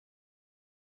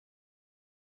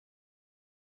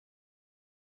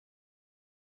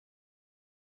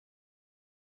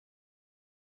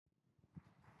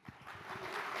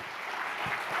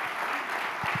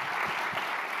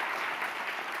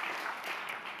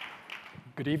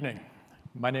Good evening.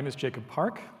 My name is Jacob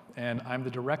Park, and I'm the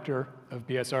director of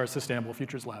BSR's Sustainable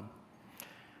Futures Lab.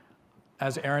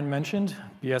 As Aaron mentioned,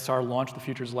 BSR launched the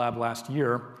Futures Lab last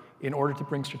year in order to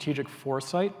bring strategic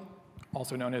foresight,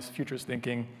 also known as futures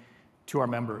thinking, to our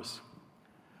members.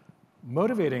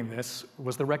 Motivating this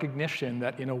was the recognition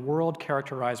that in a world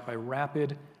characterized by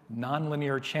rapid,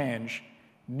 nonlinear change,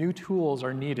 new tools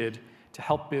are needed to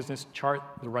help business chart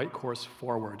the right course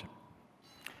forward.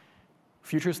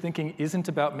 Futures thinking isn't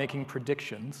about making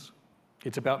predictions.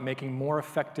 It's about making more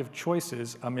effective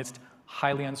choices amidst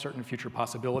highly uncertain future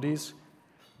possibilities,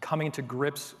 coming to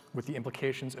grips with the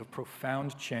implications of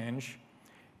profound change,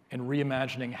 and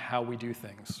reimagining how we do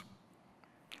things.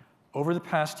 Over the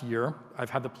past year,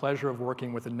 I've had the pleasure of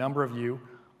working with a number of you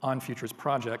on futures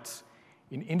projects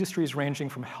in industries ranging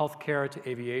from healthcare to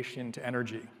aviation to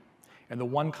energy. And the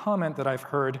one comment that I've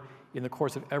heard in the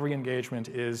course of every engagement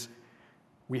is,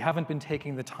 we haven't been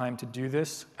taking the time to do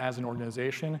this as an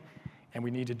organization, and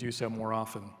we need to do so more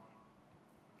often.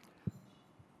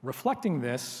 Reflecting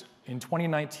this, in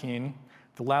 2019,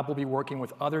 the lab will be working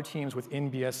with other teams within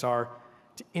BSR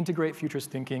to integrate futures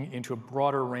thinking into a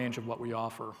broader range of what we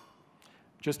offer.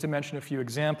 Just to mention a few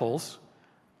examples,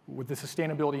 with the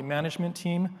sustainability management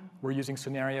team, we're using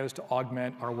scenarios to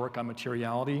augment our work on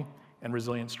materiality and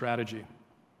resilient strategy.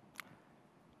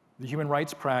 The human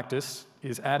rights practice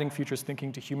is adding futures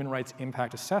thinking to human rights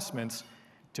impact assessments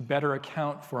to better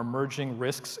account for emerging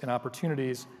risks and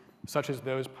opportunities, such as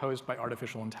those posed by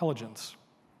artificial intelligence.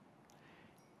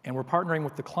 And we're partnering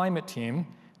with the climate team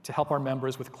to help our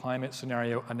members with climate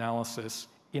scenario analysis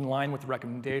in line with the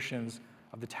recommendations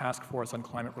of the Task Force on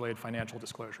Climate-Related Financial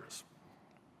Disclosures.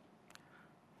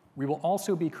 We will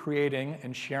also be creating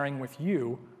and sharing with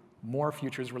you more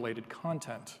futures-related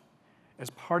content. As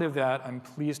part of that, I'm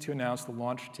pleased to announce the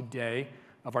launch today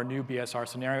of our new BSR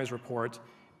Scenarios report,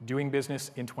 Doing Business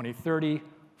in 2030,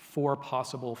 4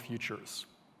 Possible Futures.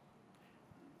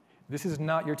 This is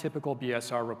not your typical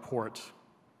BSR report.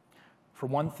 For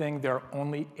one thing, there are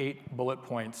only 8 bullet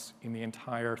points in the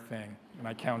entire thing, and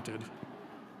I counted.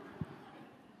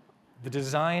 The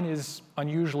design is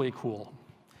unusually cool.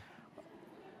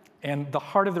 And the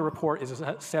heart of the report is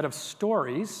a set of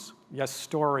stories, yes,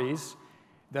 stories,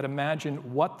 that imagine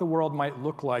what the world might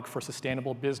look like for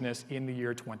sustainable business in the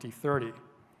year 2030.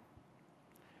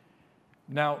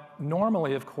 Now,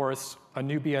 normally, of course, a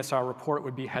new BSR report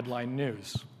would be headline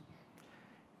news.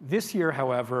 This year,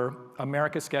 however,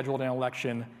 America scheduled an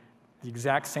election the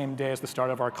exact same day as the start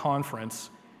of our conference,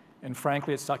 and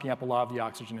frankly, it's sucking up a lot of the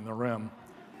oxygen in the room.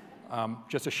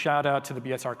 Just a shout out to the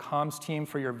BSR comms team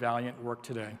for your valiant work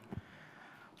today.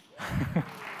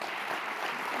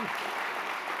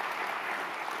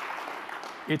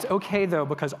 It's okay, though,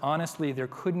 because honestly, there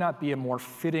could not be a more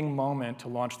fitting moment to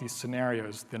launch these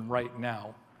scenarios than right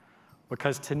now.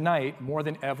 Because tonight, more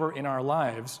than ever in our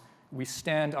lives, we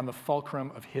stand on the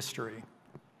fulcrum of history.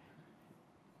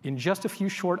 In just a few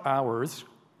short hours,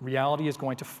 reality is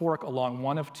going to fork along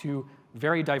one of 2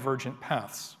 very divergent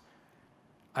paths.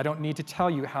 I don't need to tell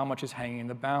you how much is hanging in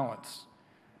the balance.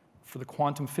 For the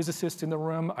quantum physicists in the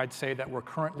room, I'd say that we're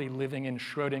currently living in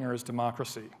Schrödinger's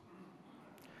democracy.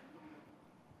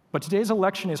 But today's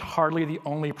election is hardly the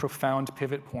only profound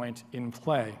pivot point in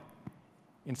play.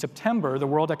 In September, the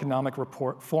World Economic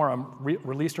Forum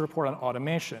released a report on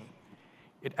automation.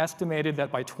 It estimated that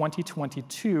by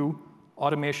 2022,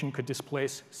 automation could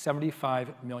displace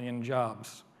 75 million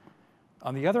jobs.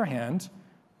 On the other hand,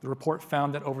 the report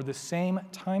found that over the same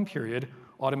time period,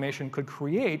 automation could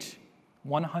create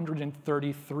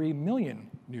 133 million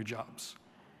new jobs.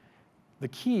 The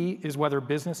key is whether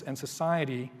business and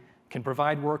society can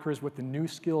provide workers with the new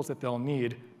skills that they'll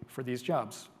need for these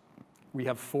jobs. We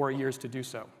have 4 years to do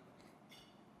so.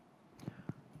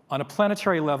 On a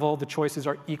planetary level, the choices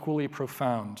are equally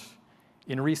profound.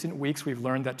 In recent weeks, we've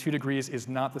learned that 2 degrees is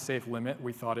not the safe limit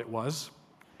we thought it was,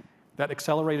 that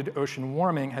accelerated ocean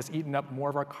warming has eaten up more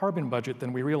of our carbon budget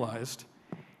than we realized,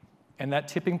 and that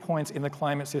tipping points in the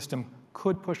climate system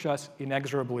could push us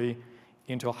inexorably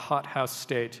into a hothouse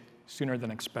state sooner than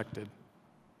expected.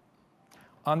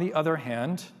 On the other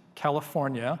hand,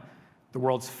 California, the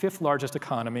world's 5th largest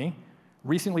economy,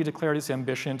 recently declared its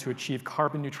ambition to achieve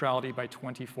carbon neutrality by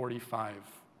 2045.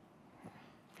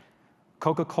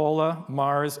 Coca-Cola,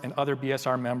 Mars, and other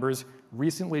BSR members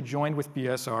recently joined with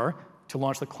BSR to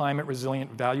launch the Climate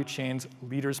Resilient Value Chains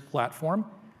Leaders Platform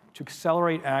to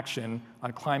accelerate action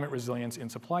on climate resilience in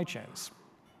supply chains.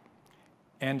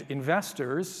 And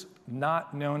investors,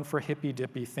 not known for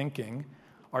hippy-dippy thinking,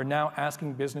 are now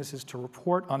asking businesses to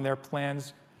report on their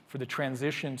plans for the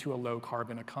transition to a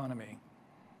low-carbon economy.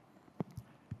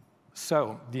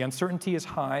 So the uncertainty is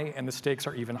high and the stakes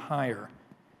are even higher.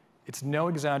 It's no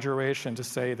exaggeration to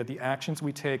say that the actions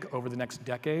we take over the next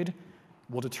decade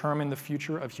will determine the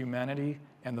future of humanity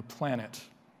and the planet.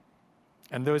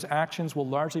 And those actions will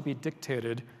largely be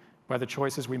dictated by the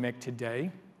choices we make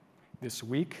today, this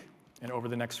week, and over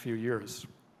the next few years.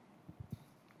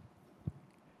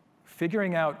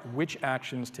 Figuring out which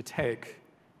actions to take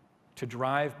to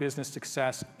drive business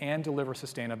success and deliver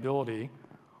sustainability,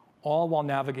 all while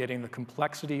navigating the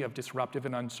complexity of disruptive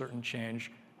and uncertain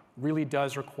change, really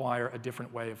does require a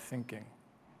different way of thinking.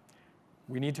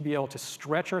 We need to be able to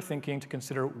stretch our thinking to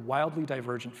consider wildly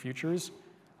divergent futures,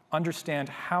 understand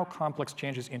how complex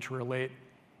changes interrelate,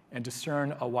 and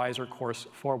discern a wiser course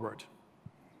forward.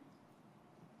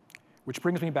 Which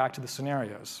brings me back to the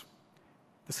scenarios.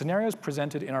 The scenarios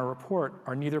presented in our report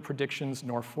are neither predictions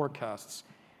nor forecasts.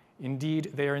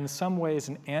 Indeed, they are in some ways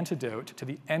an antidote to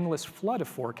the endless flood of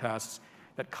forecasts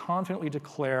that confidently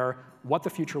declare what the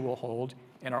future will hold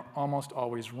and are almost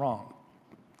always wrong.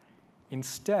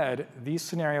 Instead, these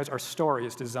scenarios are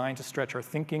stories designed to stretch our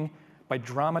thinking by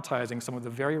dramatizing some of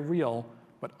the very real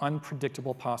but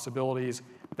unpredictable possibilities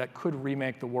that could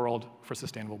remake the world for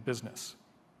sustainable business.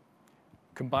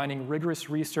 Combining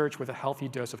rigorous research with a healthy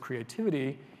dose of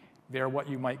creativity, they're what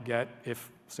you might get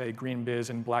if, say, Green Biz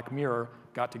and Black Mirror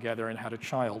got together and had a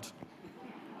child.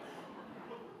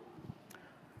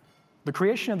 The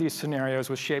creation of these scenarios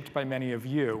was shaped by many of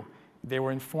you. They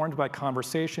were informed by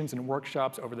conversations and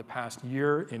workshops over the past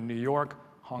year in New York,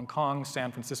 Hong Kong, San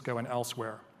Francisco, and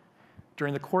elsewhere.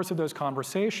 During the course of those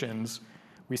conversations,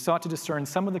 we sought to discern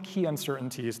some of the key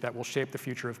uncertainties that will shape the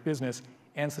future of business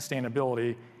and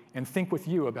sustainability, and think with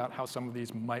you about how some of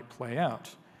these might play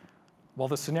out. While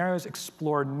the scenarios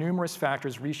explore numerous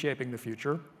factors reshaping the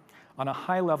future, on a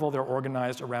high level, they're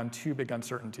organized around two big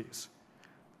uncertainties: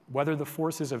 whether the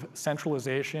forces of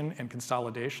centralization and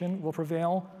consolidation will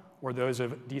prevail, or those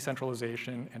of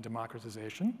decentralization and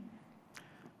democratization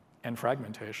and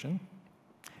fragmentation.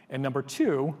 And number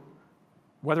two,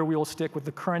 whether we will stick with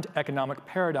the current economic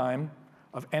paradigm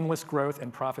of endless growth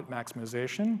and profit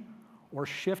maximization, or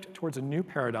shift towards a new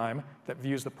paradigm that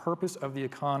views the purpose of the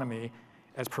economy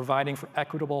as providing for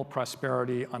equitable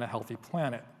prosperity on a healthy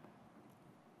planet.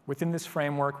 Within this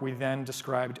framework, we then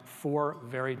described four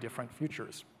very different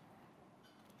futures.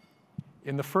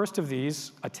 In the first of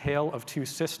these, A Tale of Two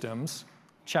Systems,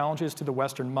 challenges to the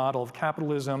Western model of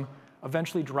capitalism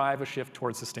eventually drive a shift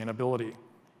towards sustainability.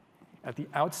 At the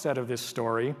outset of this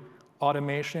story,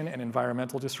 automation and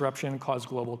environmental disruption cause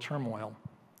global turmoil.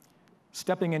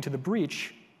 Stepping into the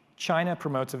breach, China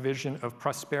promotes a vision of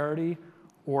prosperity,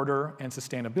 order, and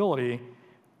sustainability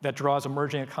that draws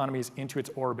emerging economies into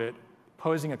its orbit,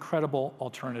 posing a credible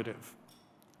alternative.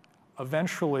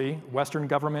 Eventually, Western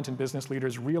government and business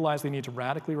leaders realize they need to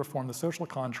radically reform the social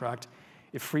contract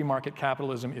if free market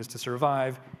capitalism is to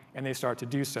survive, and they start to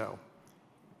do so.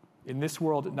 In this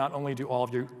world, not only do all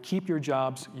of you keep your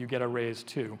jobs, you get a raise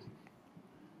too.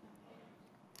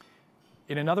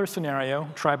 In another scenario,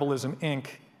 Tribalism Inc.,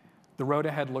 the road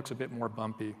ahead looks a bit more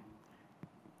bumpy.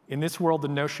 In this world, the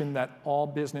notion that all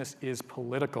business is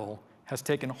political has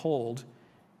taken hold,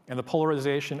 and the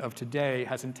polarization of today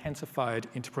has intensified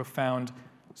into profound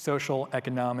social,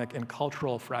 economic, and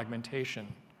cultural fragmentation.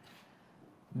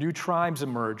 New tribes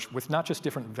emerge with not just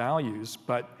different values,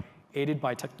 but, aided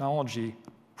by technology,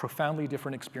 profoundly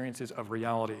different experiences of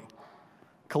reality.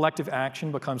 Collective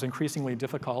action becomes increasingly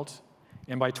difficult,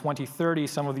 and by 2030,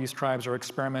 some of these tribes are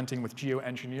experimenting with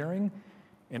geoengineering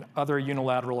and other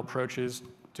unilateral approaches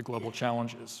to global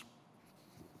challenges.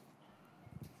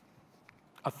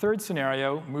 A third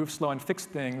scenario, Move Slow and Fix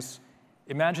Things,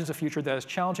 imagines a future that is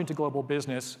challenging to global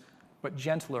business, but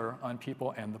gentler on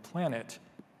people and the planet.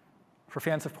 For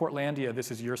fans of Portlandia,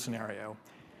 this is your scenario.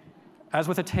 As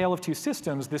with A Tale of Two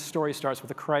Systems, this story starts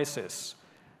with a crisis,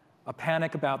 a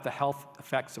panic about the health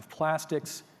effects of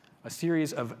plastics, a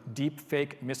series of deep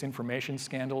fake misinformation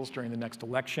scandals during the next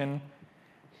election,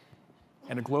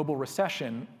 and a global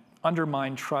recession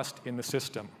undermine trust in the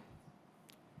system.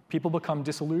 People become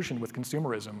disillusioned with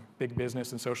consumerism, big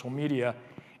business, and social media,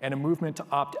 and a movement to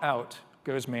opt out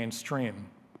goes mainstream.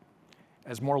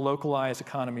 As more localized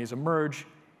economies emerge,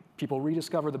 people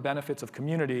rediscover the benefits of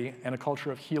community, and a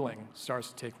culture of healing starts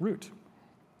to take root.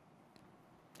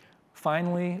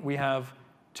 Finally, we have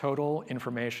total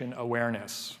information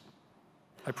awareness.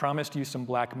 I promised you some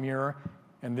Black Mirror,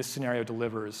 and this scenario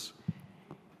delivers.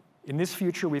 In this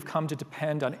future, we've come to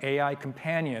depend on AI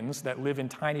companions that live in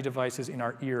tiny devices in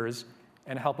our ears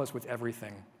and help us with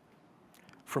everything.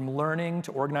 From learning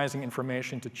to organizing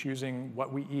information to choosing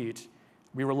what we eat,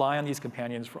 we rely on these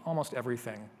companions for almost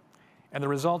everything. And the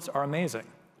results are amazing.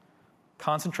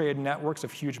 Concentrated networks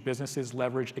of huge businesses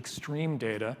leverage extreme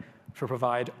data to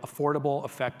provide affordable,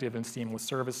 effective, and seamless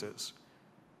services.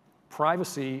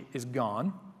 Privacy is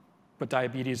gone, but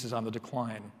diabetes is on the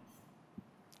decline.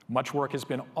 Much work has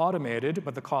been automated,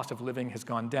 but the cost of living has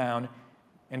gone down,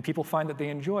 and people find that they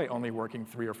enjoy only working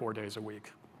 3 or 4 days a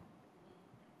week.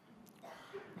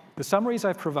 The summaries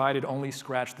I've provided only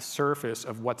scratch the surface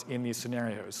of what's in these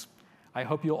scenarios. I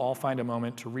hope you'll all find a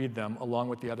moment to read them along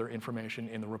with the other information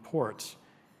in the report.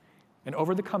 And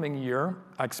over the coming year,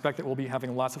 I expect that we'll be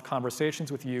having lots of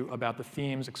conversations with you about the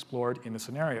themes explored in the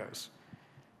scenarios.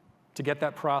 To get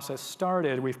that process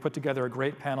started, we've put together a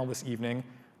great panel this evening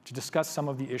to discuss some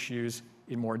of the issues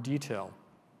in more detail.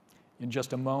 In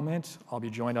just a moment, I'll be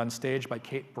joined on stage by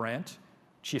Kate Brandt,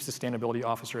 Chief Sustainability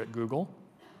Officer at Google,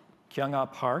 Kyung-Ah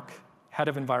Park, Head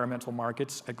of Environmental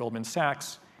Markets at Goldman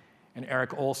Sachs, and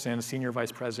Eric Olson, Senior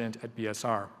Vice President at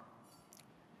BSR.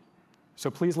 So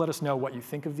please let us know what you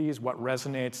think of these, what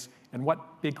resonates, and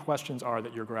what big questions are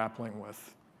that you're grappling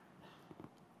with.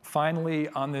 Finally,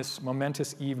 on this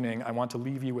momentous evening, I want to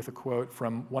leave you with a quote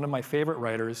from one of my favorite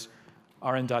writers,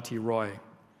 Arundhati Roy.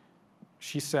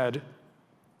 She said,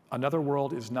 "Another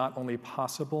world is not only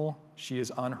possible, she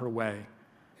is on her way.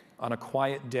 On a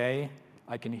quiet day,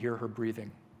 I can hear her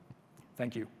breathing."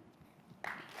 Thank you.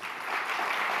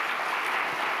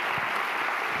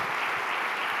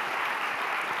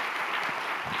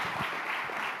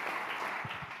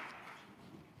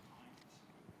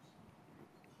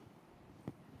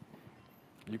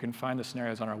 You can find the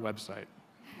scenarios on our website.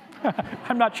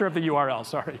 I'm not sure of the URL,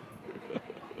 sorry.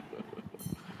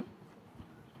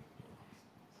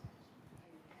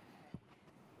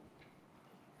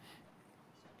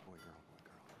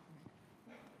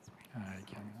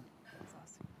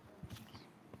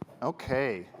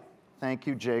 Okay, thank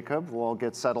you, Jacob. We'll all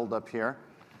get settled up here.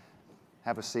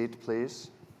 Have a seat,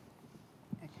 please.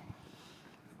 Okay.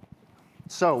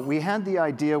 So we had the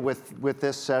idea with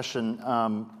this session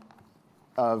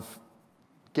of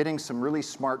getting some really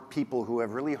smart people who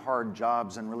have really hard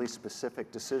jobs and really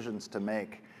specific decisions to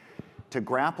make to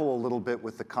grapple a little bit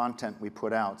with the content we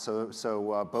put out.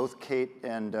 So both Kate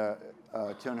and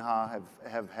Kyung-Ah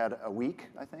have had a week,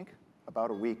 I think,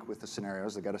 about a week with the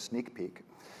scenarios. They got a sneak peek.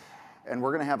 And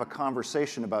we're going to have a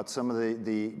conversation about some of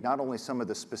not only some of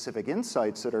the specific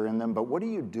insights that are in them, but what do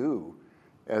you do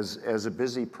as a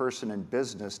busy person in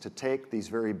business to take these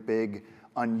very big,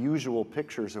 unusual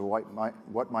pictures of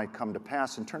what might come to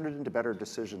pass and turn it into better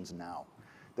decisions now.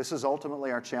 This is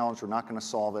ultimately our challenge. We're not going to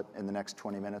solve it in the next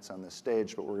 20 minutes on this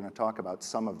stage, but we're going to talk about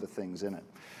some of the things in it.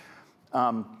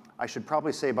 I should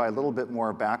probably say by a little bit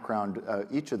more background,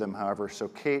 each of them, however. So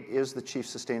Kate is the Chief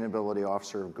Sustainability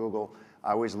Officer of Google.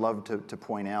 I always love to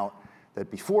point out that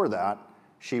before that,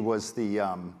 she was the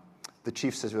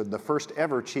first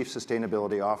ever Chief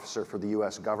Sustainability Officer for the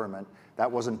US government.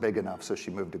 That wasn't big enough, so she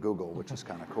moved to Google, which is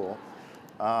kind of cool.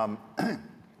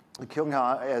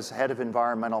 Kyung-Ah, as Head of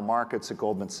Environmental Markets at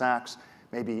Goldman Sachs,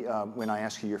 maybe when I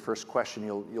ask you your first question,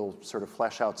 you'll sort of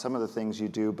flesh out some of the things you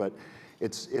do, but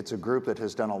it's a group that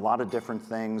has done a lot of different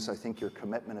things. I think your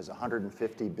commitment is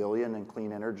 $150 billion in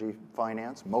clean energy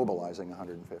finance, mobilizing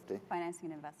 150. Financing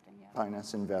and investing, yeah.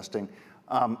 Finance investing,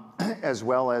 as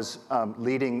well as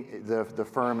leading the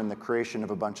firm in the creation of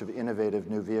a bunch of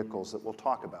innovative new vehicles that we'll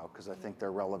talk about, because I think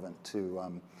they're relevant to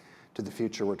the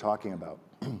future we're talking about.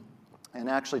 And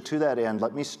actually, to that end,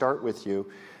 let me start with you.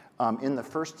 In the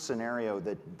first scenario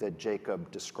that Jacob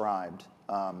described,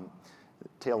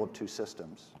 Tale of Two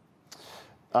Systems,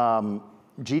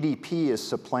 GDP is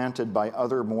supplanted by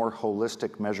other more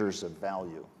holistic measures of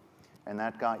value. And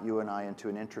that got you and I into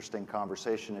an interesting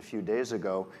conversation a few days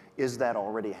ago. Is that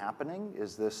already happening?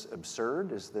 Is this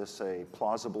absurd? Is this a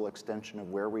plausible extension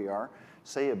of where we are?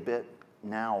 Say a bit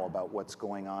now about what's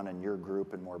going on in your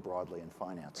group and more broadly in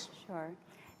finance. Sure.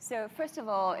 So first of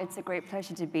all, it's a great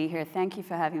pleasure to be here. Thank you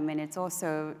for having me. And it's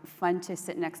also fun to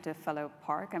sit next to a fellow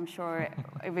Park. I'm sure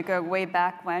if we go way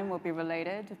back when, we'll be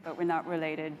related, but we're not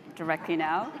related directly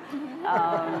now.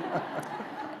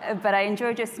 But I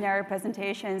enjoyed your scenario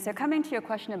presentation. So coming to your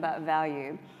question about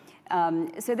value,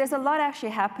 so there's a lot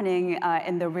actually happening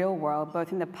in the real world,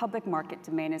 both in the public market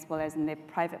domain as well as in the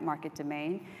private market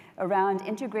domain, around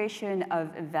integration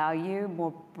of value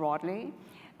more broadly.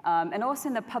 And also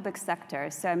in the public sector.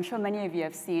 So I'm sure many of you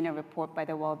have seen a report by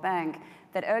the World Bank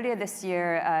that earlier this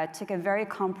year took a very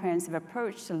comprehensive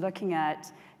approach to looking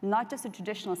at not just a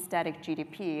traditional static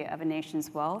GDP of a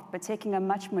nation's wealth, but taking a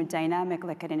much more dynamic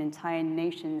look at an entire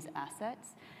nation's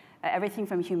assets, everything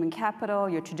from human capital,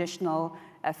 your traditional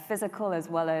physical as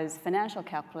well as financial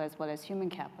capital as well as human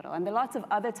capital. And there are lots of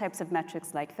other types of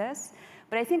metrics like this.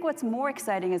 But I think what's more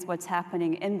exciting is what's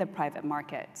happening in the private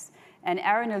markets. And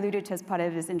Aaron alluded to as part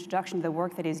of his introduction to the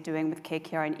work that he's doing with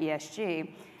KKR and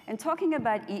ESG. And talking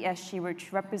about ESG,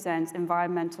 which represents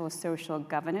environmental social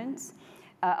governance,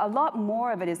 a lot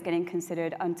more of it is getting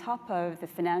considered on top of the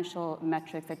financial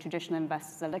metrics that traditional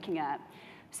investors are looking at.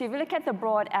 So if you look at the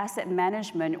broad asset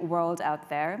management world out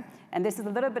there, and this is a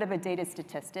little bit of a dated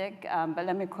statistic, but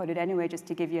let me quote it anyway just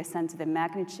to give you a sense of the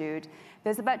magnitude.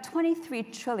 There's about 23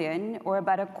 trillion, or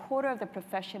about a quarter of the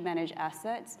professionally managed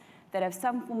assets that have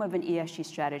some form of an ESG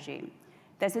strategy.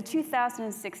 There's a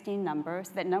 2016 number,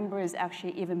 so that number is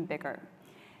actually even bigger.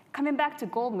 Coming back to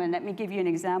Goldman, let me give you an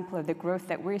example of the growth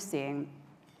that we're seeing.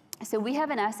 So we have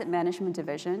an asset management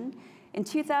division. In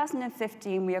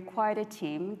 2015, we acquired a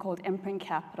team called Imprint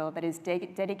Capital that is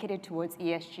dedicated towards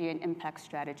ESG and impact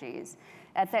strategies.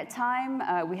 At that time,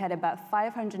 we had about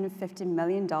 $550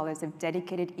 million of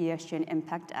dedicated ESG and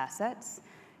impact assets.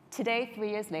 Today, 3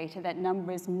 years later, that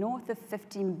number is north of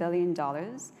 $15 billion.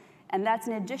 And that's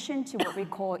in addition to what we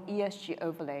call ESG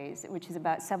overlays, which is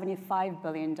about $75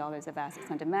 billion of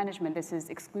assets under management. This is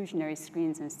exclusionary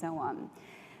screens and so on.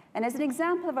 And as an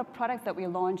example of a product that we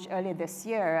launched earlier this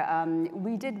year,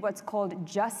 we did what's called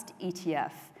Just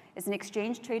ETF. It's an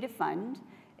exchange-traded fund.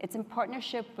 It's in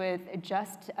partnership with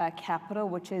Just Capital,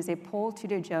 which is a Paul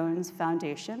Tudor Jones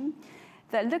foundation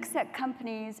that looks at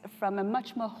companies from a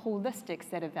much more holistic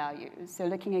set of values. So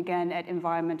looking again at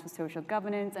environmental social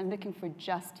governance and looking for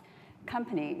just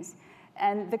companies.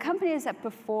 And the companies that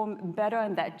perform better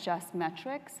on that just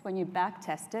metrics, when you back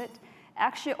test it,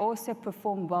 actually also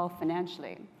perform well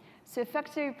financially. So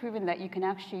effectively proving that you can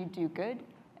actually do good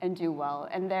and do well.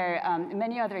 And there are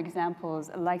many other examples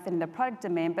like that in the product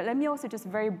domain, but let me also just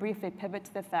very briefly pivot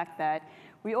to the fact that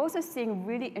we're also seeing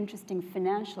really interesting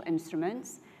financial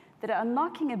instruments that are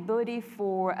unlocking ability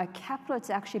for a capital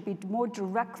to actually be more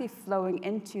directly flowing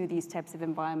into these types of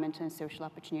environmental and social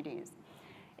opportunities.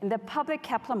 In the public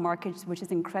capital markets, which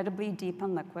is incredibly deep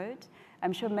and liquid,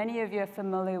 I'm sure many of you are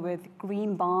familiar with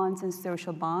green bonds and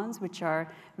social bonds, which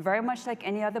are very much like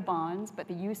any other bonds, but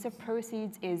the use of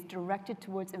proceeds is directed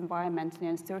towards environmentally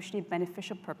and socially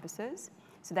beneficial purposes.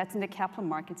 So that's in the capital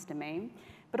markets domain.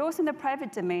 But also in the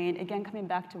private domain, again, coming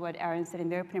back to what Aaron said in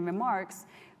the opening remarks,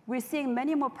 we're seeing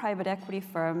many more private equity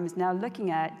firms now looking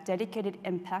at dedicated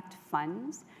impact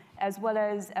funds, as well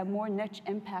as more niche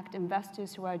impact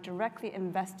investors who are directly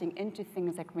investing into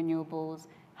things like renewables,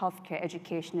 healthcare,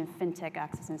 education, and fintech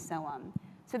access, and so on.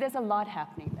 So there's a lot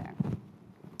happening there.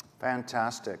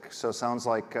 Fantastic. So sounds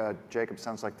like, Jacob,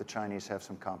 sounds like the Chinese have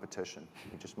some competition.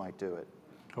 We just might do it.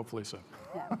 Hopefully so.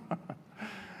 Yeah.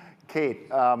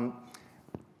 Kate,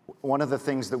 one of the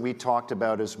things that we talked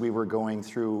about as we were going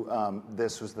through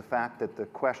this was the fact that the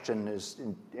question is,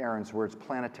 in Aaron's words,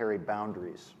 planetary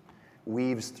boundaries,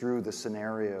 weaves through the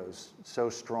scenarios so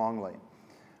strongly.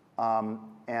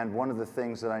 And one of the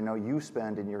things that I know you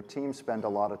spend and your team spend a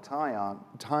lot of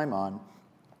time on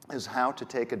is how to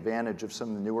take advantage of some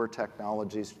of the newer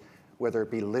technologies, whether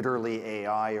it be literally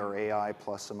AI or AI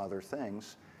plus some other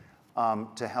things,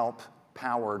 to help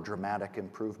power dramatic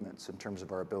improvements in terms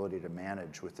of our ability to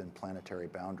manage within planetary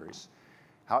boundaries.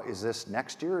 How is this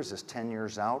next year? Is this 10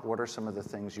 years out? What are some of the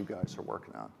things you guys are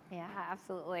working on? Yeah,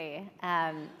 absolutely.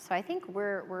 So I think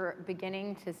we're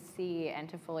beginning to see and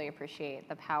to fully appreciate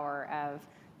the power of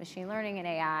machine learning and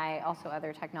AI, also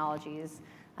other technologies,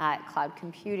 cloud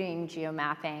computing,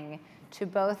 geomapping, to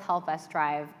both help us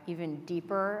drive even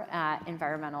deeper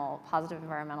positive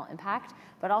environmental impact,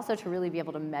 but also to really be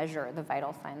able to measure the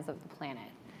vital signs of the planet.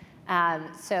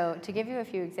 So to give you a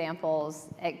few examples,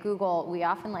 at Google, we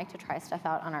often like to try stuff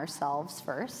out on ourselves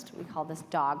first. We call this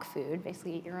dog food,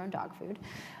 basically eat your own dog food.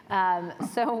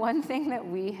 So one thing that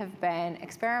we have been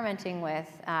experimenting with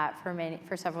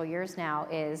for several years now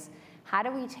is how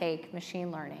do we take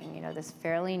machine learning, this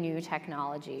fairly new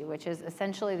technology, which is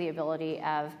essentially the ability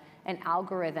of an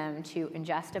algorithm to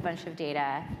ingest a bunch of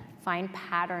data, find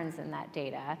patterns in that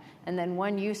data, and then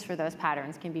one use for those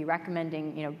patterns can be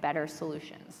recommending better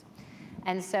solutions.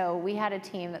 And so we had a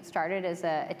team that started as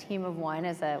a team of one,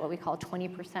 as what we call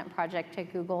 20% project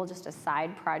at Google, just a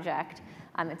side project.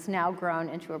 It's now grown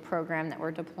into a program that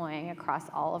we're deploying across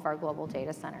all of our global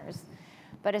data centers.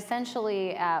 But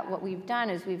essentially, what we've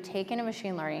done is we've taken a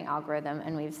machine learning algorithm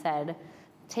and we've said,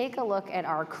 take a look at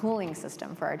our cooling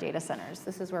system for our data centers.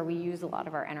 This is where we use a lot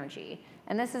of our energy.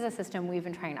 And this is a system we've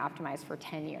been trying to optimize for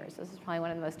 10 years. This is probably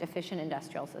one of the most efficient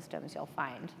industrial systems you'll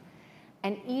find.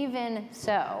 And even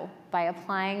so, by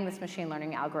applying this machine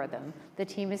learning algorithm, the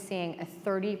team is seeing a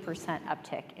 30%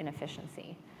 uptick in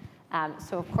efficiency.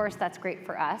 So of course, that's great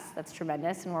for us. That's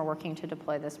tremendous, and we're working to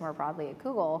deploy this more broadly at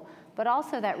Google. But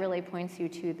also, that really points you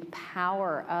to the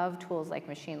power of tools like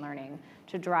machine learning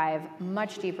to drive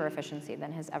much deeper efficiency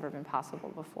than has ever been possible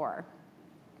before.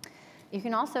 You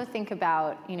can also think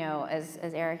about, as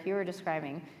Eric, you were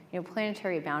describing,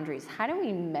 planetary boundaries. How do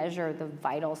we measure the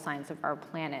vital signs of our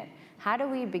planet? How do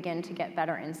we begin to get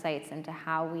better insights into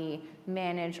how we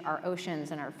manage our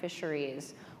oceans and our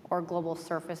fisheries, or global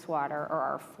surface water, or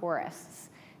our forests?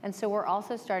 And so we're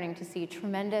also starting to see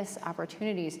tremendous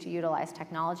opportunities to utilize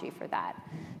technology for that.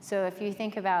 So if you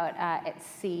think about at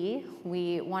sea,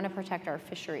 we want to protect our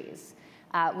fisheries.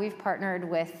 We've partnered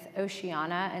with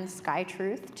Oceana and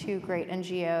SkyTruth, two great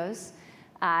NGOs.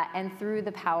 And through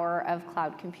the power of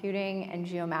cloud computing and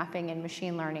geomapping and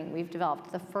machine learning, we've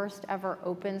developed the first ever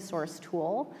open source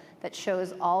tool that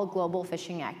shows all global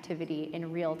fishing activity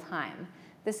in real time.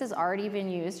 This has already been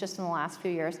used just in the last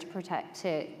few years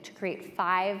to create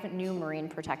 5 new marine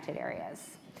protected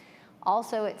areas.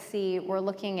 Also at sea, we're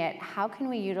looking at how can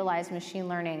we utilize machine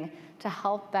learning to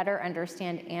help better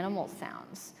understand animal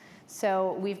sounds.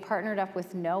 So we've partnered up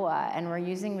with NOAA, and we're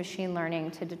using machine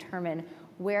learning to determine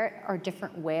where are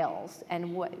different whales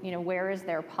and where is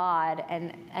their pod,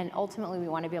 and ultimately we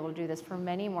want to be able to do this for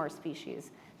many more species.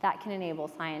 That can enable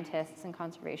scientists and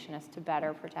conservationists to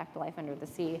better protect life under the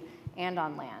sea and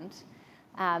on land.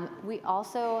 We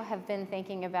also have been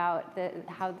thinking about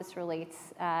how this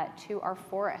relates to our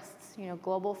forests.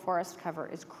 Global forest cover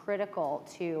is critical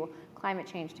to climate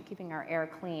change, to keeping our air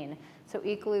clean. So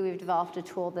equally, we've developed a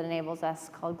tool that enables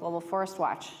us called Global Forest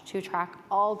Watch to track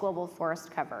all global forest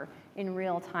cover in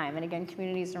real time. And again,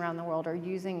 communities around the world are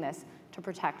using this to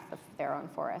protect their own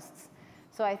forests.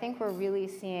 So I think we're really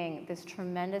seeing this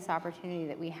tremendous opportunity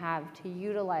that we have to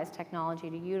utilize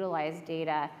technology, to utilize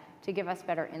data, to give us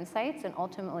better insights, and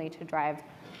ultimately to drive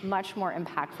much more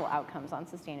impactful outcomes on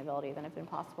sustainability than have been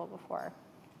possible before.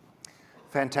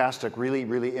 Fantastic, really,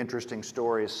 really interesting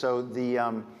stories. So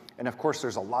and of course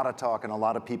there's a lot of talk and a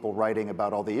lot of people writing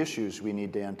about all the issues we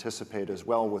need to anticipate as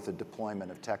well with the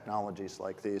deployment of technologies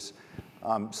like these.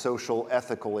 Social,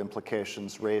 ethical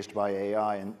implications raised by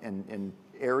AI in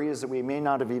areas that we may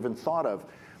not have even thought of.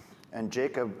 And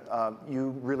Jacob,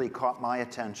 you really caught my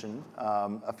attention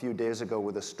a few days ago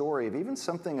with a story of even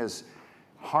something as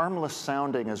harmless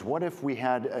sounding as what if we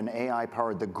had an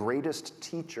AI-powered, the greatest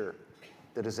teacher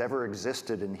that has ever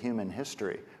existed in human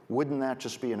history? Wouldn't that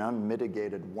just be an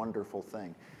unmitigated, wonderful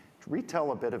thing?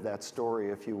 Retell a bit of that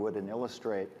story, if you would, and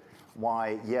illustrate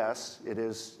why, yes, it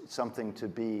is something to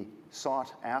be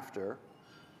sought after,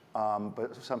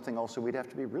 but something also we'd have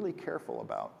to be really careful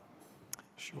about.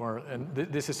 Sure, and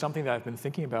this is something that I've been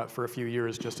thinking about for a few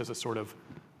years, just as a sort of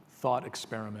thought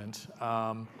experiment.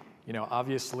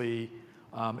 Obviously,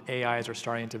 AIs are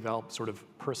starting to develop sort of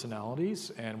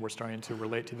personalities, and we're starting to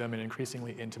relate to them in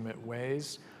increasingly intimate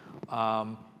ways.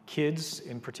 Kids,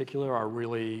 in particular, are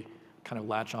really kind of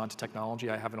latch on to technology.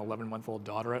 I have an 11-month-old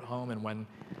daughter at home, and when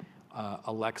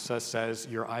Alexa says,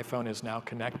 "Your iPhone is now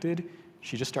connected,"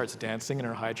 she just starts dancing in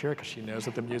her high chair because she knows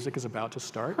that the music is about to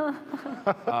start.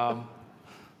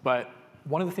 But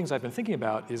one of the things I've been thinking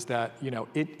about is that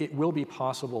it will be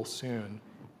possible soon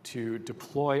to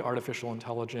deploy artificial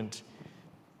intelligent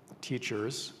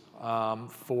teachers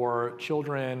for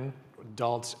children,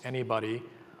 adults, anybody,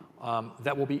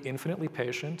 that will be infinitely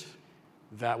patient,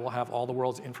 that will have all the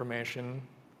world's information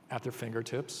at their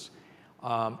fingertips,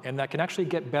 and that can actually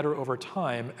get better over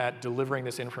time at delivering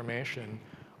this information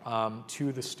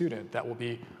to the student, that will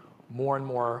be more and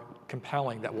more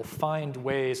compelling, that will find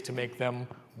ways to make them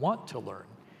want to learn.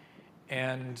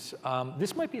 And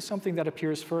this might be something that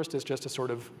appears first as just a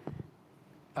sort of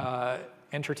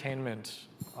entertainment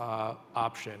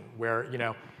option where,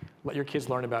 let your kids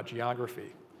learn about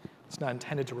geography. It's not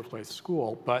intended to replace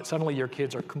school, but suddenly your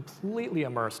kids are completely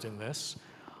immersed in this.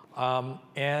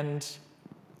 And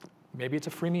maybe it's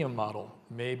a freemium model.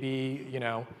 Maybe,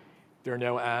 there are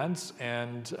no ads,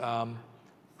 and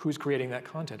who's creating that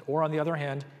content? Or on the other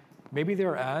hand, maybe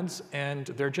there are ads and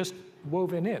they're just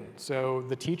woven in. So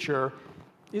the teacher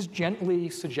is gently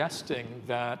suggesting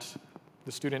that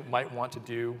the student might want to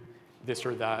do this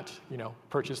or that,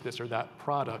 purchase this or that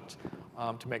product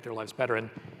to make their lives better. And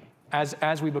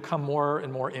as we become more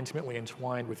and more intimately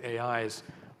entwined with AIs,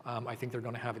 I think they're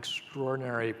going to have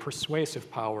extraordinary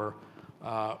persuasive power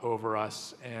over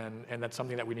us, and that's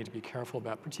something that we need to be careful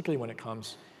about, particularly when it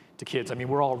comes to kids. I mean,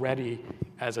 we're already,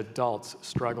 as adults,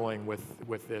 struggling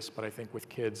with this, but I think with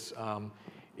kids,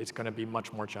 it's going to be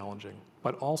much more challenging.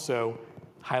 But also,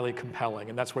 highly compelling.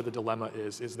 And that's where the dilemma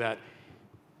is that,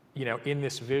 in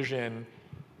this vision,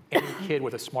 any kid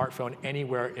with a smartphone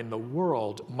anywhere in the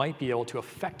world might be able to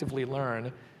effectively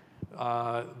learn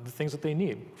the things that they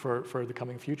need for the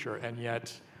coming future. And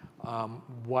yet,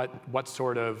 what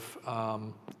sort of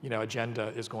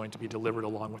agenda is going to be delivered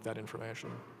along with that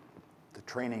information? The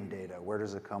training data, where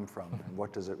does it come from, and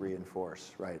what does it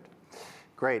reinforce? Right.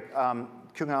 Great.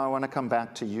 Kyung-Ho, I want to come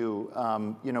back to you.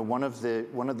 One of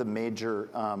the major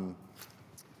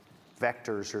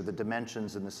vectors or the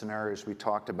dimensions in the scenarios we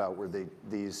talked about were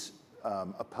these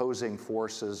opposing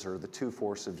forces, or the two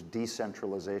forces,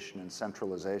 decentralization and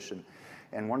centralization.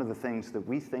 And one of the things that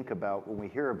we think about when we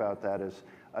hear about that is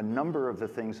a number of the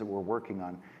things that we're working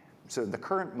on. So in the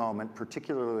current moment,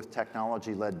 particularly with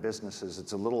technology-led businesses,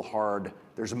 it's a little hard.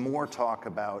 There's more talk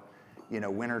about,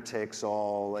 winner takes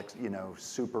all,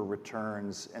 super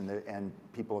returns, and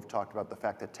people have talked about the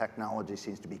fact that technology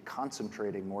seems to be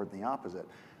concentrating more than the opposite.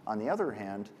 On the other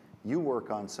hand, you work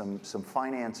on some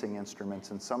financing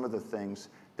instruments and some of the things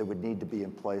that would need to be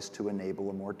in place to enable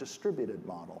a more distributed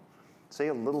model. Say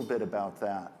a little bit about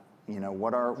that.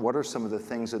 What are some of the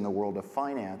things in the world of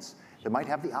finance that might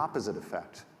have the opposite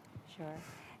effect? Sure.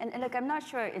 And look, I'm not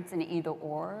sure it's an either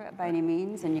or by any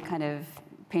means, and you kind of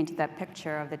painted that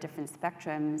picture of the different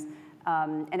spectrums.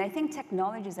 And I think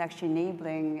technology is actually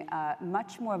enabling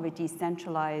much more of a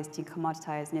decentralized,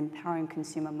 decommoditized, and empowering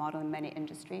consumer model in many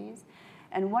industries.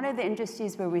 And one of the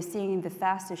industries where we're seeing the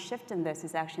fastest shift in this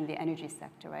is actually in the energy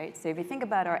sector, right? So if you think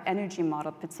about our energy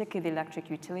model, particularly the electric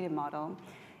utility model,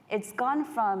 it's gone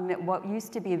from what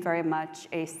used to be very much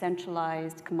a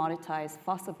centralized, commoditized,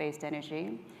 fossil-based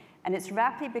energy, and it's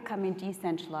rapidly becoming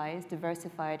decentralized,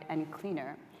 diversified, and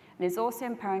cleaner. And it's also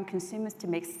empowering consumers to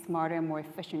make smarter and more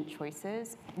efficient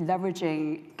choices,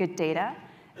 leveraging good data,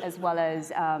 as well as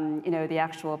the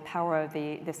actual power of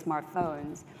the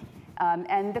smartphones.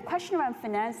 And the question around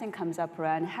financing comes up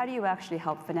around how do you actually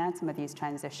help finance some of these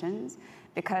transitions?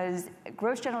 Because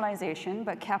gross generalization,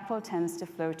 but capital tends to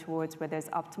flow towards where there's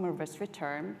optimal risk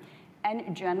return.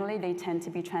 And generally, they tend to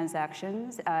be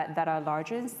transactions that are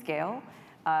larger in scale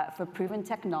for proven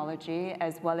technology,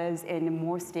 as well as in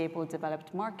more stable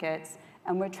developed markets,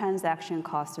 and where transaction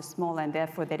costs are small, and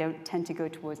therefore they don't tend to go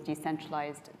towards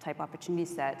decentralized type opportunity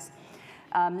sets.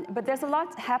 But there's a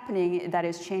lot happening that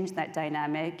has changed that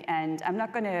dynamic, and I'm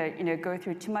not going to go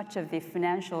through too much of the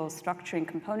financial structuring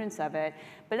components of it,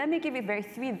 but let me give you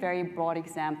three very broad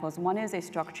examples. One is a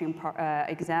structuring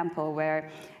example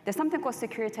where there's something called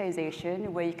securitization,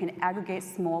 where you can aggregate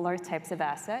smaller types of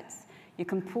assets. You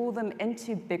can pool them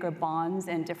into bigger bonds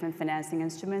and different financing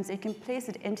instruments. You can place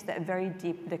it into that very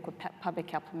deep liquid public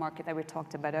capital market that we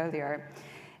talked about earlier.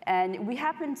 And we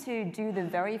happened to do the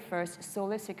very first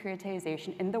solar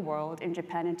securitization in the world in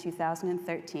Japan in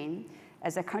 2013,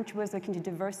 as the country was looking to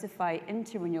diversify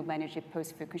into renewable energy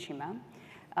post-Fukushima.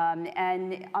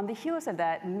 And on the heels of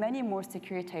that, many more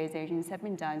securitizations have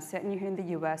been done, certainly here in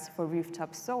the US for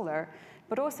rooftop solar,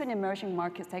 but also in emerging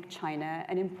markets like China,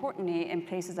 and importantly, in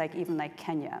places like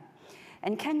Kenya.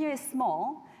 And Kenya is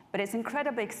small, but it's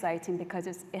incredibly exciting because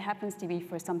it happens to be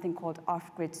for something called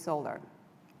off-grid solar.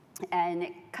 And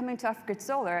coming to off-grid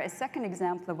solar, a second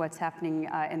example of what's happening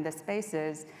in this space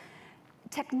is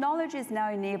technology is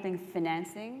now enabling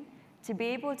financing to be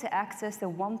able to access the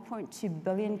 1.2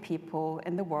 billion people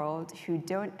in the world who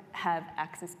don't have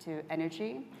access to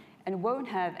energy and won't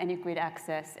have any grid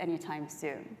access anytime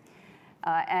soon.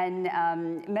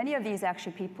 Many of these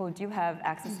actually people do have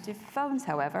access to phones,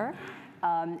 however,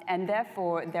 and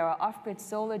therefore there are off-grid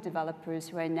solar developers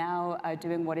who are now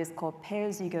doing what is called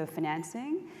pay-as-you-go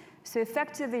financing, so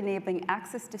effectively enabling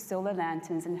access to solar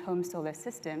lanterns and home solar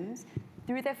systems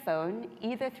through their phone,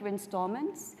 either through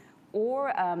installments or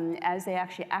as they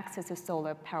actually access the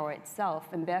solar power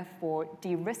itself, and therefore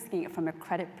de-risking it from a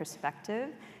credit perspective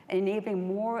and enabling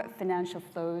more financial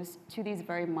flows to these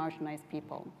very marginalized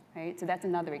people, right? So that's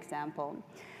another example.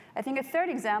 I think a third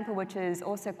example, which is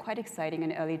also quite exciting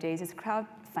in early days, is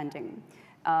crowdfunding.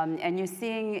 And you're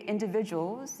seeing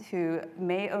individuals who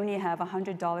may only have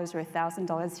 $100 or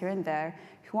 $1,000 here and there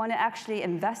who want to actually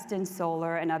invest in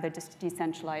solar and other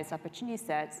decentralized opportunity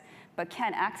sets, but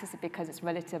can't access it because it's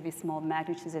relatively small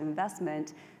magnitudes of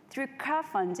investment, through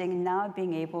crowdfunding now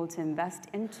being able to invest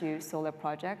into solar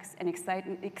projects and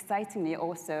excitingly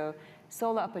also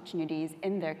solar opportunities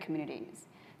in their communities.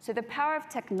 So the power of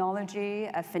technology,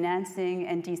 financing,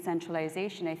 and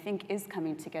decentralization, I think, is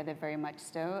coming together very much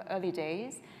so. Early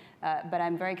days, but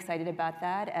I'm very excited about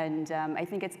that, and I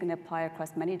think it's going to apply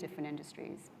across many different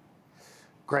industries.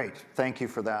 Great, thank you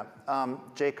for that.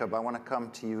 Jacob, I want to come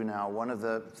to you now. One of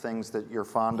the things that you're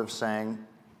fond of saying,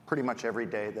 pretty much every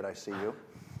day that I see you,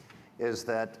 is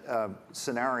that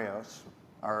scenarios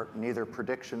are neither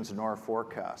predictions nor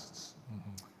forecasts.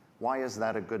 Why is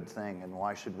that a good thing, and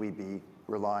why should we be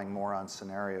relying more on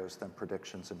scenarios than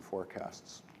predictions and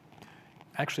forecasts?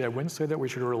 Actually, I wouldn't say that we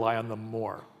should rely on them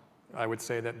more. I would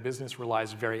say that business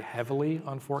relies very heavily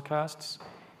on forecasts,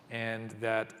 and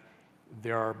that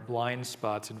there are blind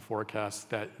spots in forecasts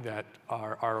that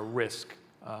are a risk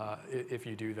if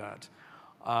you do that.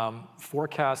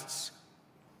 Forecasts,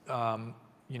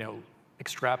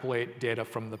 extrapolate data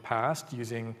from the past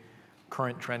using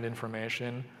current trend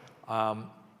information.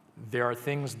 There are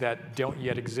things that don't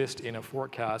yet exist in a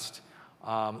forecast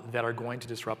that are going to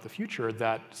disrupt the future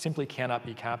that simply cannot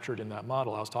be captured in that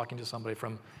model. I was talking to somebody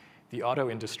from the auto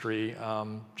industry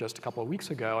just a couple of weeks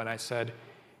ago, and I said,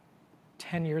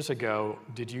 10 years ago,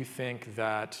 did you think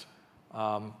that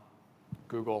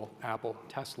Google, Apple,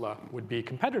 Tesla would be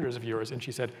competitors of yours? And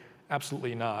she said,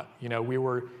 absolutely not. We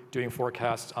were doing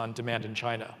forecasts on demand in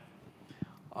China.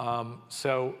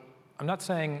 So I'm not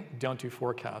saying don't do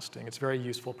forecasting. It's very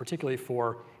useful, particularly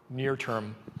for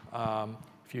near-term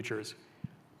futures.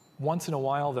 Once in a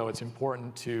while, though, it's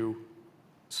important to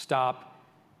stop,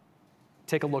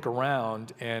 take a look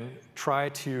around, and try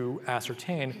to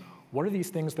ascertain what are these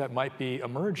things that might be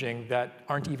emerging that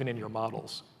aren't even in your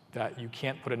models, that you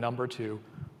can't put a number to,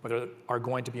 but are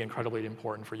going to be incredibly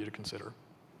important for you to consider.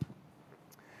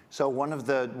 So one of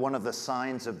the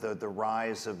signs of the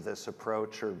rise of this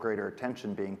approach, or greater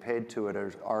attention being paid to it,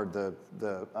 are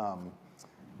the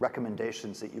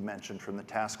recommendations that you mentioned from the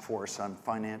task force on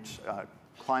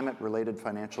climate-related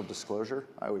financial disclosure.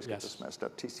 I always get this messed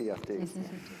up, TCFD.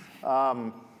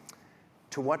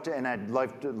 And I'd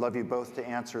love you both to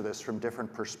answer this from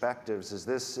different perspectives. Is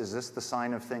this the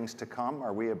sign of things to come?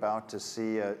 Are we about to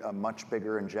see a much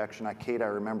bigger injection? Kate, I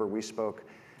remember we spoke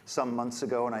some months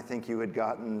ago, and I think you had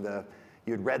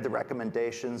you'd read the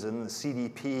recommendations, and the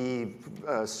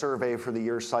CDP survey for the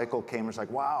year cycle came. It was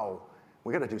like, wow,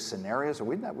 we got to do scenarios.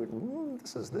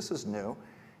 This is new.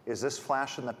 Is this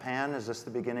flash in the pan? Is this the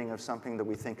beginning of something that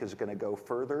we think is going to go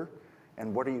further?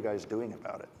 And what are you guys doing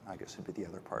about it? I guess would be the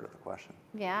other part of the question.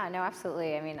 Yeah, no,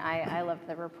 absolutely. I mean, I loved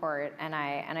the report, and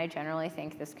I generally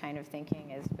think this kind of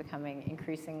thinking is becoming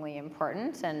increasingly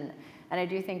important, and I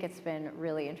do think it's been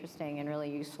really interesting and really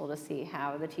useful to see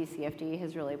how the TCFD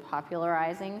is really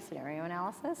popularizing scenario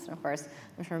analysis. And of course,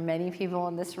 I'm sure many people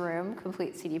in this room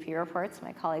complete CDP reports.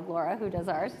 My colleague Laura, who does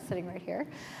ours, is sitting right here.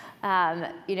 And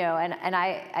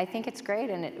I think it's great,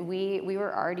 and we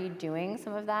were already doing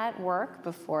some of that work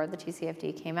before the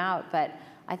TCFD came out, but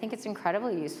I think it's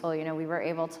incredibly useful. We were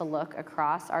able to look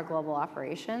across our global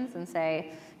operations and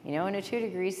say, in a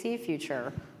 2 C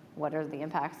future, what are the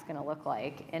impacts going to look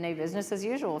like? In a business as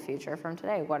usual future from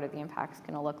today, what are the impacts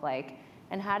going to look like?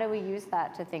 And how do we use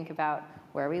that to think about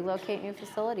where we locate new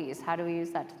facilities? How do we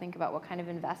use that to think about what kind of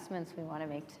investments we want to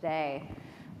make today?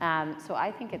 So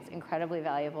I think it's incredibly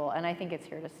valuable, and I think it's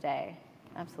here to stay.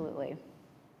 Absolutely.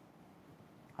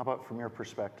 How about from your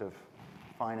perspective,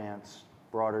 finance,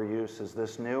 broader use? Is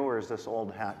this new, or is this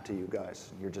old hat to you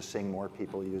guys? You're just seeing more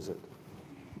people use it.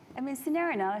 I mean,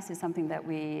 scenario analysis is something that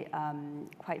we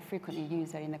quite frequently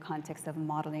use in the context of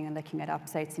modeling and looking at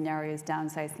upside scenarios,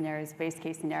 downside scenarios, base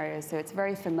case scenarios. So it's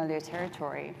very familiar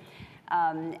territory.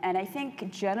 And I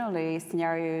think generally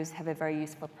scenarios have a very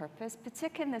useful purpose,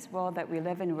 particularly in this world that we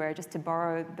live in where, just to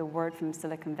borrow the word from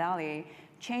Silicon Valley,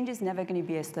 change is never going to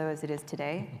be as slow as it is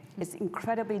today. It's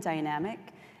incredibly dynamic.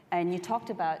 And you talked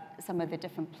about some of the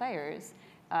different players.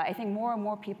 I think more and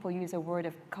more people use a word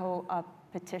of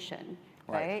co-opetition,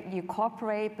 right? You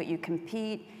cooperate, but you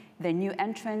compete. There are new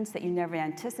entrants that you never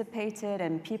anticipated,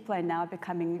 and people are now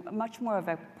becoming much more of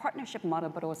a partnership model,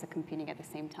 but also competing at the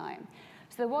same time.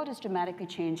 So the world is dramatically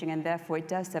changing, and therefore it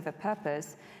does serve a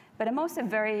purpose. But I'm also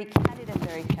very candid and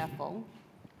very careful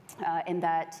in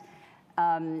that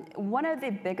one of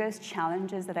the biggest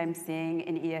challenges that I'm seeing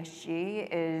in ESG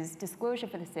is disclosure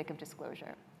for the sake of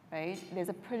disclosure, right? There's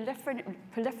a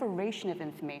proliferation of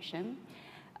information.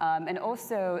 And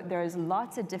also, there's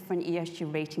lots of different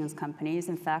ESG ratings companies.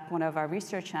 In fact, one of our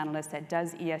research analysts that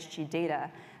does ESG data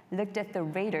looked at the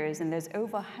raters, and there's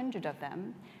over 100 of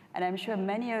them. And I'm sure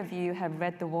many of you have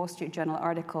read the Wall Street Journal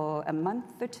article a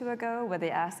month or two ago where they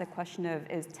asked the question of,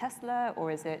 is Tesla or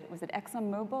was it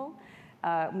ExxonMobil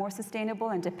more sustainable?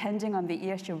 And depending on the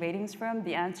ESG ratings firm,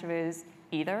 the answer is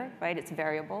either, right? It's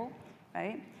variable,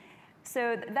 right?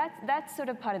 So that's sort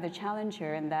of part of the challenge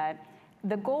here, in that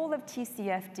the goal of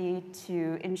TCFD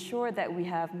to ensure that we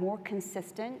have more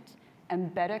consistent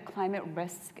and better climate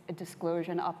risk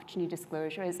disclosure and opportunity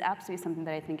disclosure is absolutely something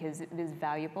that I think is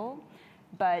valuable.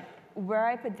 But where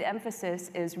I put the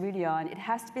emphasis is really on it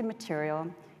has to be material,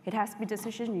 it has to be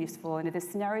decision useful, and if the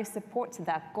scenario supports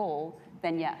that goal,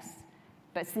 then yes.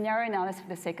 But scenario analysis for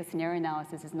the sake of scenario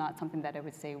analysis is not something that I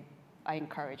would say I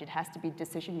encourage. It has to be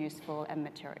decision useful and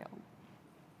material.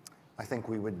 I think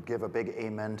we would give a big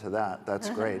amen to that. That's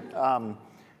great.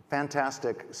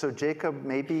 Fantastic. So Jacob,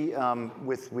 maybe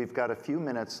we've got a few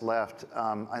minutes left.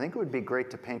 I think it would be great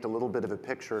to paint a little bit of a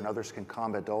picture, and others can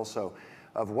comment also,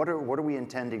 of what are we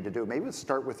intending to do. Maybe let's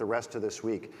start with the rest of this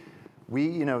week.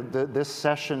 This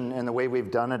session and the way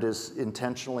we've done it is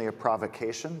intentionally a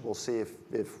provocation. We'll see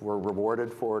if we're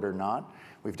rewarded for it or not.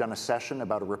 We've done a session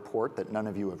about a report that none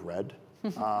of you have read.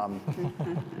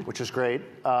 Which is great.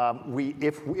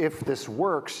 If this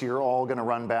works, you're all going to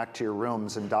run back to your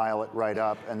rooms and dial it right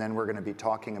up, and then we're going to be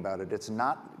talking about it. It's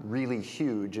not really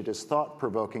huge. It is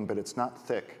thought-provoking, but it's not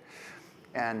thick.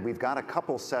 And we've got a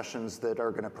couple sessions that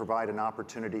are going to provide an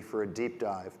opportunity for a deep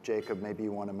dive. Jacob, maybe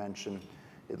you want to mention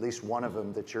at least one of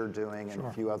them that you're doing and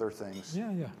a few other things.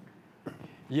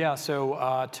 Yeah,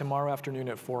 so tomorrow afternoon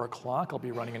at 4 o'clock, I'll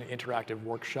be running an interactive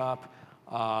workshop.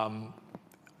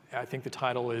 I think the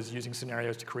title is Using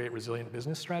Scenarios to Create Resilient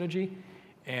Business Strategy.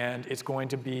 And it's going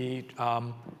to be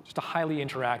just a highly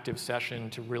interactive session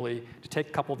to take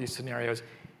a couple of these scenarios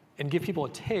and give people a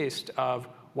taste of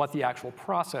what the actual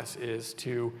process is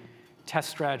to test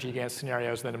strategy against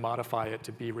scenarios, then to modify it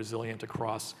to be resilient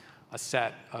across a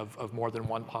set of more than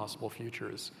one possible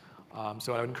futures.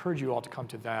 So I would encourage you all to come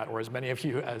to that, or as many of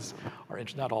you as are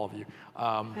interested, not all of you,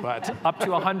 but up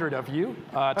to 100 of you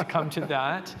to come to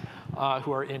that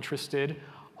who are interested.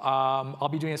 I'll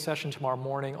be doing a session tomorrow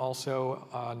morning also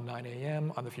 9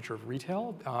 a.m. on the future of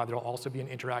retail. There will also be an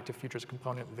interactive futures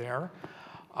component there.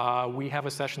 We have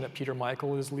a session that Peter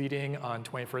Michael is leading on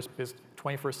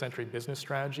 21st century business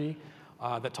strategy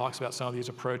that talks about some of these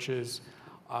approaches.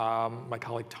 My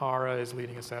colleague Tara is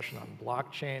leading a session on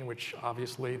blockchain, which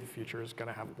obviously the future is going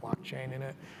to have blockchain in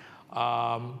it.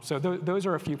 So those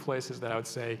are a few places that I would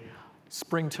say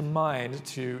spring to mind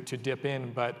to dip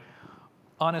in. But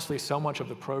honestly, so much of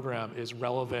the program is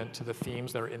relevant to the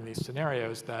themes that are in these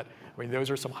scenarios that, I mean, those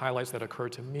are some highlights that occur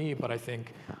to me, but I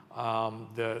think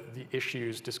the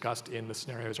issues discussed in the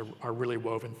scenarios are really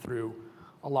woven through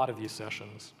a lot of these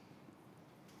sessions.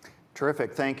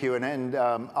 Terrific, thank you. And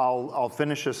I'll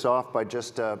finish this off by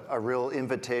just a real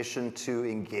invitation to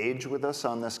engage with us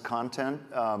on this content.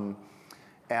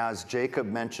 As Jacob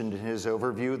mentioned in his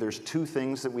overview, there's two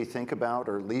things that we think about,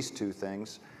 or at least two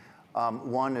things.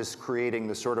 One is creating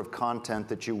the sort of content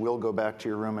that you will go back to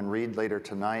your room and read later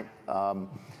tonight,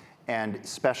 and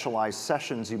specialized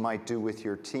sessions you might do with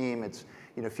your team.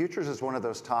 Futures is one of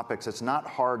those topics. It's not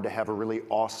hard to have a really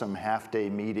awesome half-day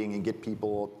meeting and get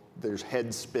people, there's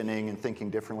heads spinning and thinking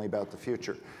differently about the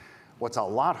future. What's a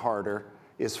lot harder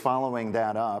is following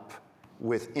that up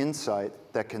with insight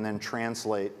that can then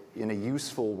translate in a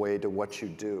useful way to what you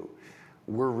do.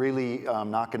 We're really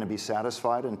not going to be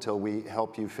satisfied until we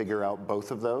help you figure out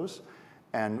both of those.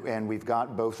 And we've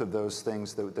got both of those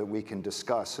things that we can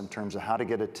discuss in terms of how to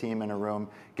get a team in a room,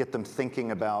 get them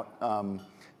thinking about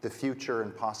the future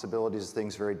and possibilities of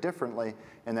things very differently.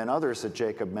 And then others that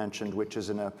Jacob mentioned, which is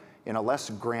in a less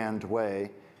grand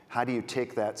way, how do you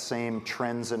take that same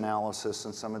trends analysis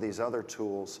and some of these other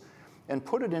tools and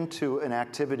put it into an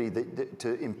activity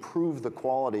to improve the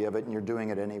quality of it, and you're doing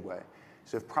it anyway.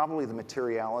 So if probably the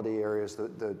materiality areas,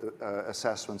 the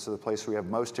assessments are the place where we have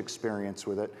most experience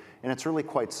with it, and it's really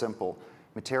quite simple.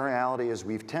 Materiality, as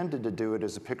we've tended to do it,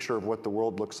 is a picture of what the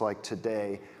world looks like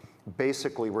today.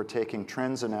 Basically, we're taking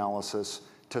trends analysis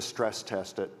to stress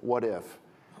test it. What if?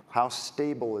 How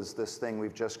stable is this thing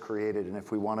we've just created? And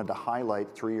if we wanted to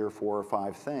highlight 3 or 4 or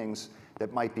 5 things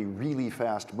that might be really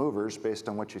fast movers based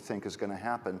on what you think is going to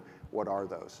happen, what are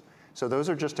those? So those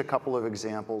are just a couple of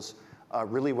examples.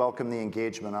 Really welcome the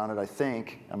engagement on it. I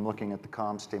think, I'm looking at the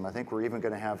comms team, I think we're even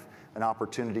going to have an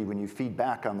opportunity when you feed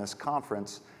back on this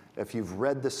conference, if you've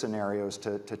read the scenarios,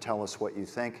 to tell us what you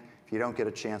think. If you don't get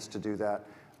a chance to do that,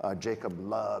 Jacob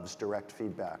loves direct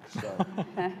feedback, so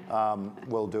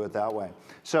we'll do it that way.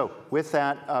 So with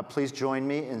that, please join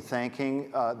me in thanking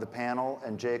the panel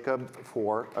and Jacob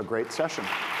for a great session.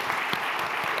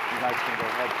 You guys can go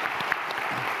ahead.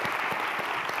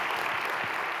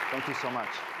 Thank you so much.